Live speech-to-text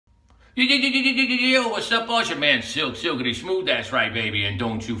Yo, what's up, boss? Your man Silky Smooth, that's right, baby. And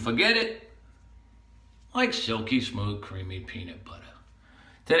don't you forget it, like silky smooth, creamy peanut butter.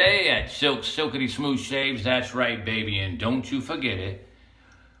 Today at Silky Smooth Shaves, that's right, baby. And don't you forget it,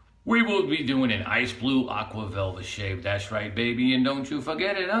 we will be doing an ice blue aqua velva shave, that's right, baby. And don't you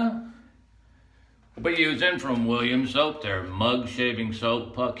forget it, huh? We'll be using from Williams soap, their mug shaving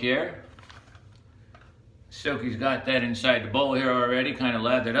soap puck here. Silky's got that inside the bowl here already, kind of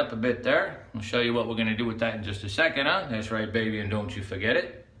lathered up a bit there. I'll show you what we're going to do with that in just a second, huh? That's right, baby, and don't you forget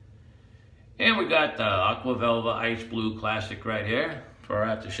it. And we got the Aqua Velva Ice Blue Classic right here for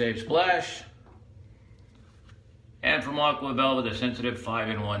our aftershave splash. And from Aqua Velva, the Sensitive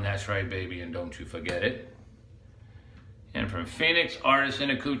 5-in-1, that's right, baby, and don't you forget it. And from Phoenix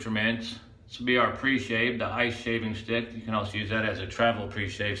Artisan Accoutrements, this will be our pre-shave, the ice shaving stick. You can also use that as a travel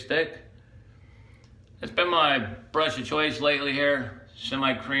pre-shave stick. It's been my brush of choice lately here,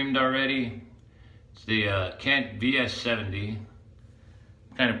 semi-creamed already. It's the Kent VS70.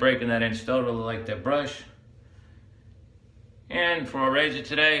 Kind of breaking that in still to like that brush. And for our razor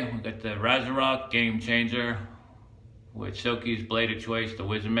today, we got the Razorock Gamechanger with Silky's blade of choice, the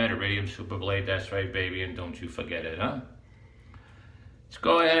Wisdom Iridium Super Blade. That's right, baby, and don't you forget it, huh? Let's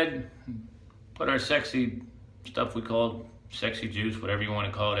go ahead and put our sexy stuff we call sexy juice, whatever you want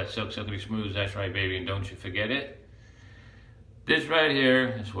to call it, that Silky Smooth, that's right, baby, and don't you forget it. This right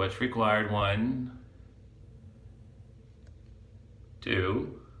here is what's required. 1,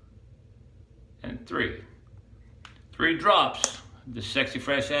 2, and 3. 3 drops of the Sexy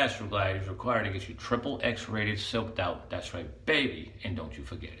Fresh Astroglide is required to get you triple X rated silked out. That's right, baby, and don't you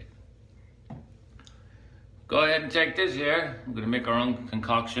forget it. Go ahead and take this here. We're going to make our own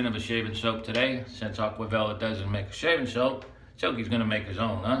concoction of a shaving soap today. Since Aqua Velva doesn't make a shaving soap, Silky's going to make his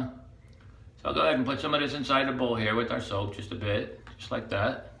own, huh? So I'll go ahead and put some of this inside the bowl here with our soap, just a bit, just like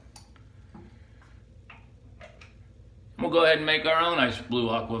that. And we'll go ahead and make our own ice blue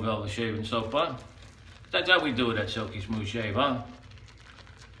Aqua Velva shaving soap, huh? That's how we do it at Silky Smooth Shave, huh?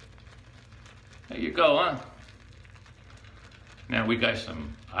 There you go, huh? Now we got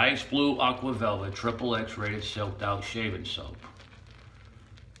some ice blue Aqua Velva triple X rated silked out shaving soap.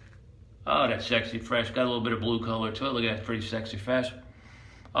 Oh, that's sexy fresh. Got a little bit of blue color to it. Look at that, pretty sexy fresh.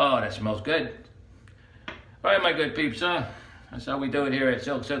 Oh, that smells good. All right, my good peeps, huh? That's how we do it here at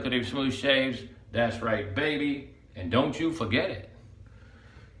Silky Smooth Shaves. That's right, baby. And don't you forget it.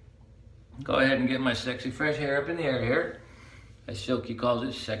 Go ahead and get my sexy fresh hair up in the air here. As Silky calls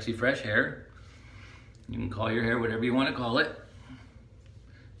it, sexy fresh hair. You can call your hair whatever you want to call it.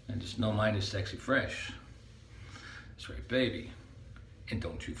 And just know mine is sexy fresh. That's right, baby. And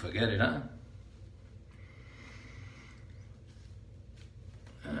don't you forget it, huh?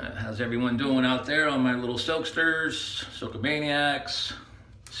 How's everyone doing out there on my little silksters, silkomaniacs,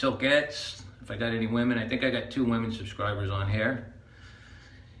 silkettes? If I got any women, I think I got 2 women subscribers on here.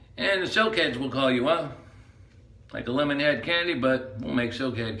 And the silkheads will call you, huh? Like a lemon head candy, but we'll make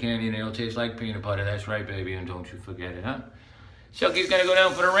silkhead candy and it'll taste like peanut butter. That's right, baby, and don't you forget it, huh? Silky's gonna go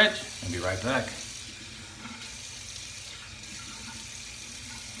down for the rinse and be right back.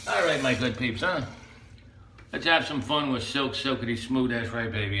 All right, my good peeps, huh? Let's have some fun with Silky Smooth, that's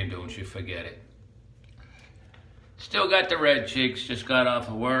right, baby, and don't you forget it. Still got the red cheeks, just got off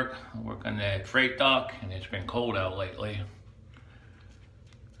of work. I work on that freight dock, and it's been cold out lately.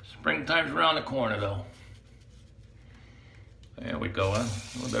 Springtime's around the corner, though. There we go, huh?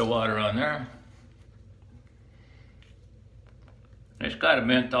 A little bit of water on there. It's got a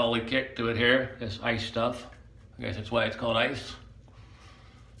mentholy kick to it here, this ice stuff. I guess that's why it's called ice.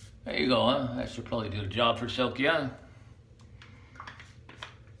 There you go, huh? That should probably do the job for Silky, huh?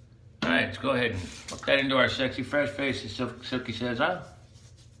 All right, let's go ahead and put that into our sexy fresh face, as Silky says, huh?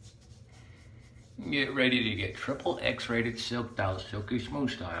 Get ready to get triple X rated silked out Silky Smooth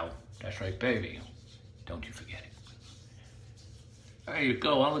style. That's right, baby. Don't you forget it. There you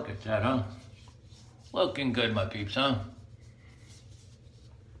go, huh? Look at that, huh? Looking good, my peeps, huh?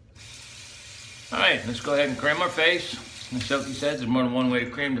 All right, let's go ahead and cream our face. As Silky says, there's more than one way to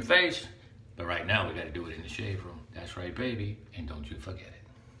cream the face, but right now we got to do it in the shave room. That's right, baby, and don't you forget it.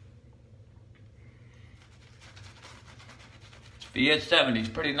 It's VS70's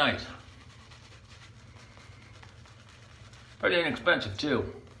pretty nice. Pretty inexpensive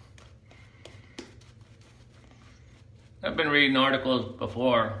too. I've been reading articles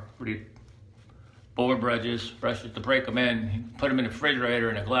before, pretty board brushes to break them in, put them in the refrigerator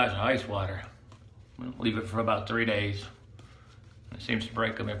in a glass of ice water. Leave it for about 3 days. It seems to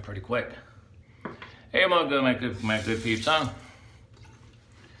break them in pretty quick. Hey, my good peeps, huh?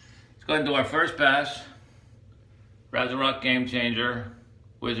 Let's go ahead and do our first pass. Razorock Gamechanger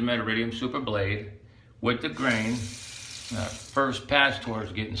Wisdom Iridium Super Blade with the grain. First pass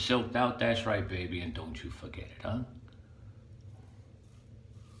towards getting silked out. That's right, baby, and don't you forget it, huh?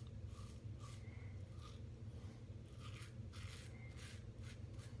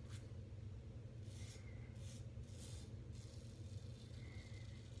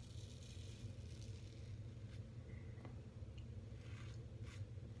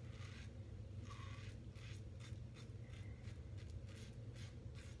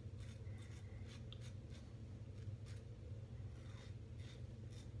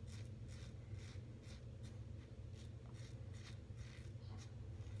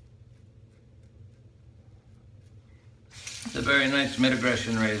 It's a very nice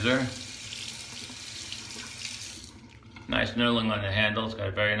mid-aggression razor. Nice knurling on the handle. It's got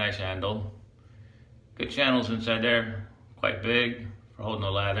a very nice handle. Good channels inside there. Quite big for holding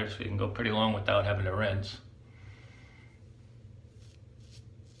the lather, so you can go pretty long without having to rinse.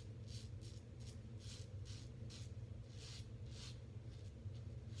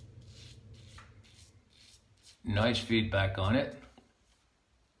 Nice feedback on it.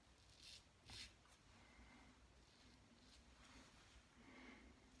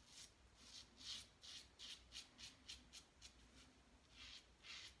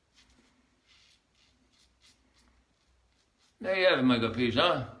 There you have it, my good piece,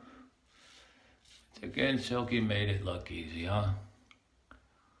 huh? Again, Silky made it look easy, huh?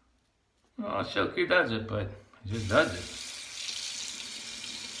 Oh, Silky does it, but he just does it.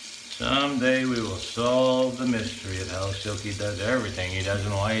 Someday we will solve the mystery of how Silky does everything he does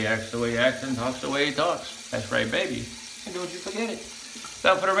and why he acts the way he acts and talks the way he talks. That's right, baby. And don't you forget it.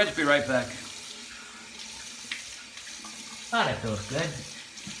 Fell for the rinse, be right back. Ah, that feels good.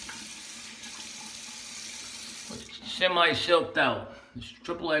 Semi-silked out. This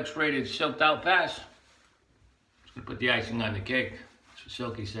triple X rated silked out pass. Just gonna put the icing on the cake. That's what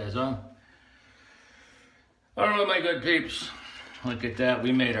Silky says, huh? Alright, my good peeps. Look at that.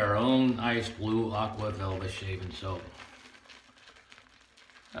 We made our own ice blue Aqua Velva shaving soap.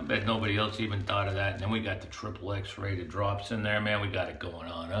 I bet nobody else even thought of that. And then we got the triple X rated drops in there, man. We got it going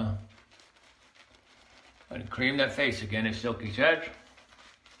on, huh? Gonna cream that face again, as Silky said.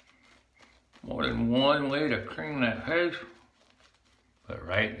 More than one way to cream that face. But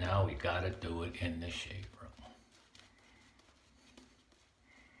right now, we gotta do it in the shave room.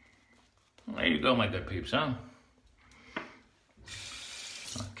 There you go, my good peeps, huh?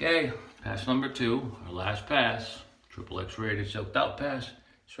 Okay, pass number 2, our last pass. Triple X rated silked out pass.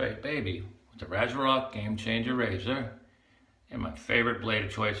 That's right, baby. With the Razorock Gamechanger razor. And my favorite blade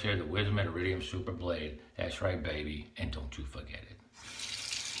of choice here, the Wisdom Iridium Super Blade. That's right, baby. And don't you forget it.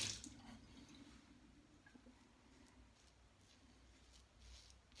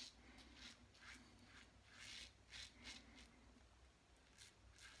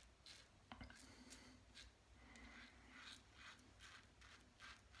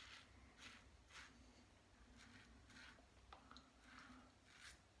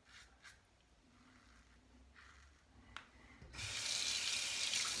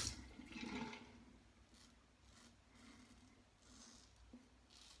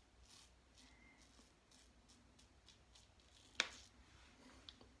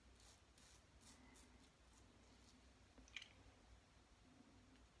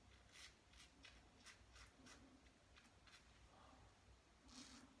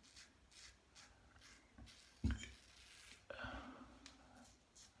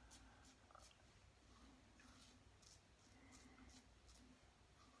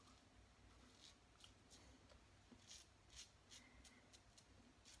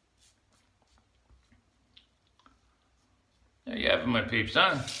 There you have it, my peeps,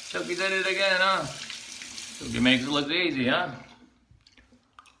 huh? Silky did it again, huh? Silky makes it look easy, huh?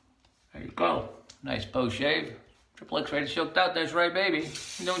 There you go. Nice post shave. Triple X rated silked out, that's right, baby.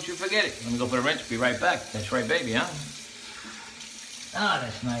 And don't you forget it. Let me go for the rinse, be right back. That's right, baby, huh? Ah,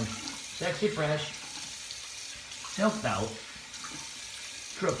 that's nice. Sexy fresh. Silked out.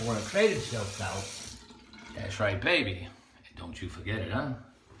 Triple X rated silked out. That's right, baby. And don't you forget it, huh?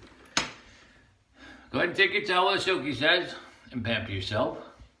 Go ahead and take your towel, as Silky says, and pamper yourself.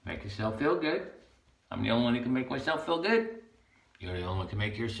 Make yourself feel good. I'm the only one who can make myself feel good. You're the only one who can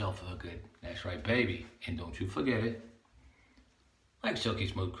make yourself feel good. That's right, baby. And don't you forget it. Like silky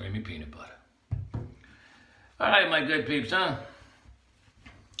smooth creamy peanut butter. All right, my good peeps, huh?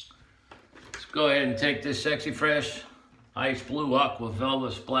 Let's go ahead and take this sexy fresh ice blue Aqua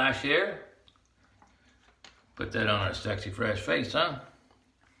Velva splash here. Put that on our sexy fresh face, huh?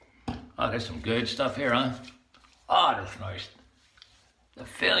 Oh, there's some good stuff here, huh? Oh, that's nice. The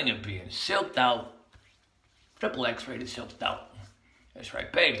feeling of being silked out, triple X rated silked out. That's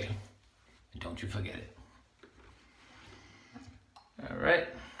right, baby. And don't you forget it. All right,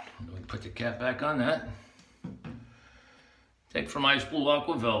 we put the cap back on that. Take from Ice Blue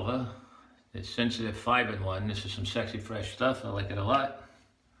Aqua Velva, the sensitive 5-in-1. This is some sexy fresh stuff. I like it a lot.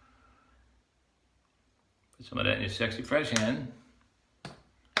 Put some of that in your sexy fresh hand.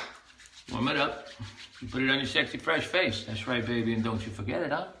 Warm it up. You put it on your sexy fresh face. That's right, baby, and don't you forget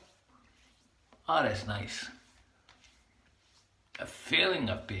it, huh? Oh, that's nice. A feeling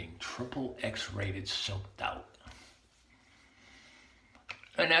of being triple X rated soaked out.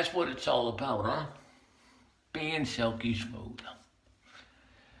 And that's what it's all about, huh? Being silky smooth.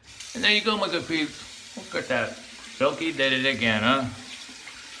 And there you go, my good peeps. Look at that. Silky did it again, huh?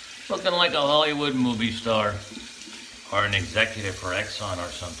 Looking like a Hollywood movie star. Or an executive for Exxon or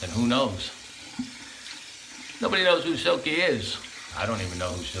something. Who knows? Nobody knows who Silky is. I don't even know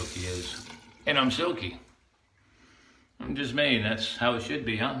who Silky is. And I'm Silky. I'm just me, and that's how it should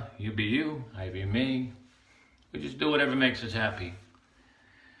be, huh? You be you, I be me. We just do whatever makes us happy.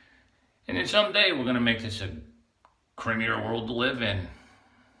 And then someday we're gonna make this a creamier world to live in.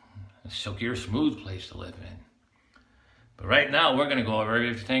 A silkier, smooth place to live in. But right now we're gonna go over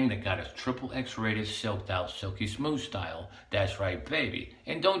everything that got us triple X rated, silked out, silky smooth style. That's right, baby.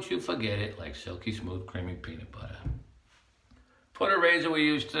 And don't you forget it, like silky smooth, creamy peanut butter. For the razor we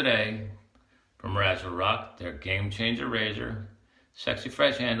use today, from Razorock, their Gamechanger razor. Sexy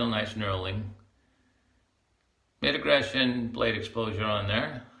fresh handle, nice knurling. Mid-aggression blade exposure on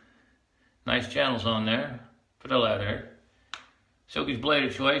there. Nice channels on there for the leather. Silky's blade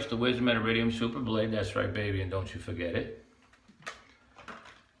of choice, the Wisdom and Iridium Super Blade. That's right, baby, and don't you forget it.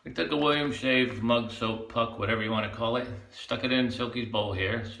 We took a Williams shave, mug, soap, puck, whatever you want to call it. Stuck it in Silky's bowl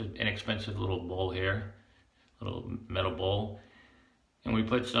here. It's an inexpensive little bowl here. Little metal bowl. And we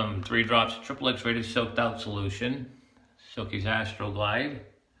put some 3 drops of triple X rated soaked out solution. Silky's Astro Glide.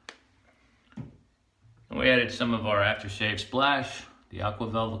 And we added some of our aftershave splash. The Aqua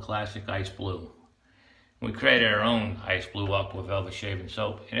Velva Classic Ice Blue. We created our own Ice Blue Aqua Velva shaving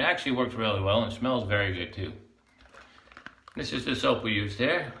soap. And it actually works really well and it smells very good too. This is the soap we used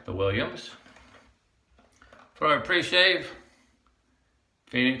here, the Williams. For our pre-shave,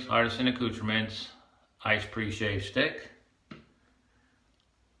 Phoenix Artisan Accoutrements Ice Pre-Shave Stick.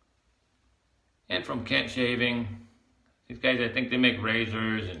 And from Kent Shaving, these guys, I think they make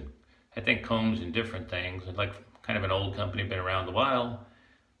razors and I think combs and different things. It's like kind of an old company, been around a while.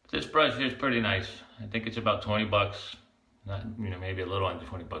 But this brush here is pretty nice. I think it's about 20 bucks. Not, maybe a little under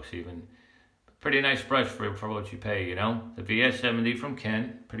 20 bucks even. Pretty nice brush for what you pay, you know. The VS70 from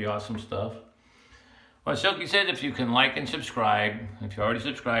Kent, pretty awesome stuff. Well, Silky said if you can like and subscribe, if you already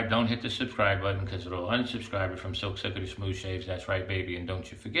subscribed, don't hit the subscribe button because it'll unsubscribe you from Silky Smooth Shaves. That's right, baby, and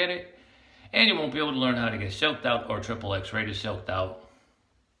don't you forget it. And you won't be able to learn how to get silked out or triple X rated silked out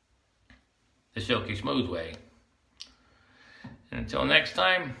the Silky Smooth way. And until next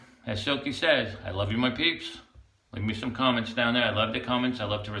time, as Silky says, I love you, my peeps. Leave me some comments down there. I love the comments. I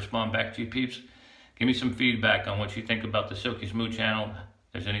love to respond back to you peeps. Give me some feedback on what you think about the Silky Smooth channel.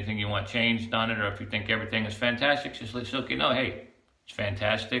 If there's anything you want changed on it, or if you think everything is fantastic, just let Silky know, hey, it's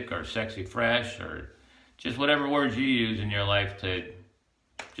fantastic, or sexy fresh, or just whatever words you use in your life to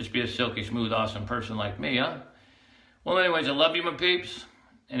just be a silky, smooth, awesome person like me, huh? Well, anyways, I love you, my peeps.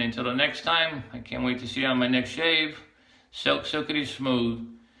 And until the next time, I can't wait to see you on my next shave. Silky Smooth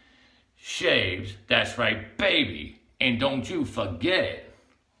Shaves. That's right, baby. And don't you forget it.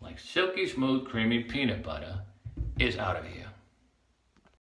 Like silky, smooth, creamy peanut butter is out of here.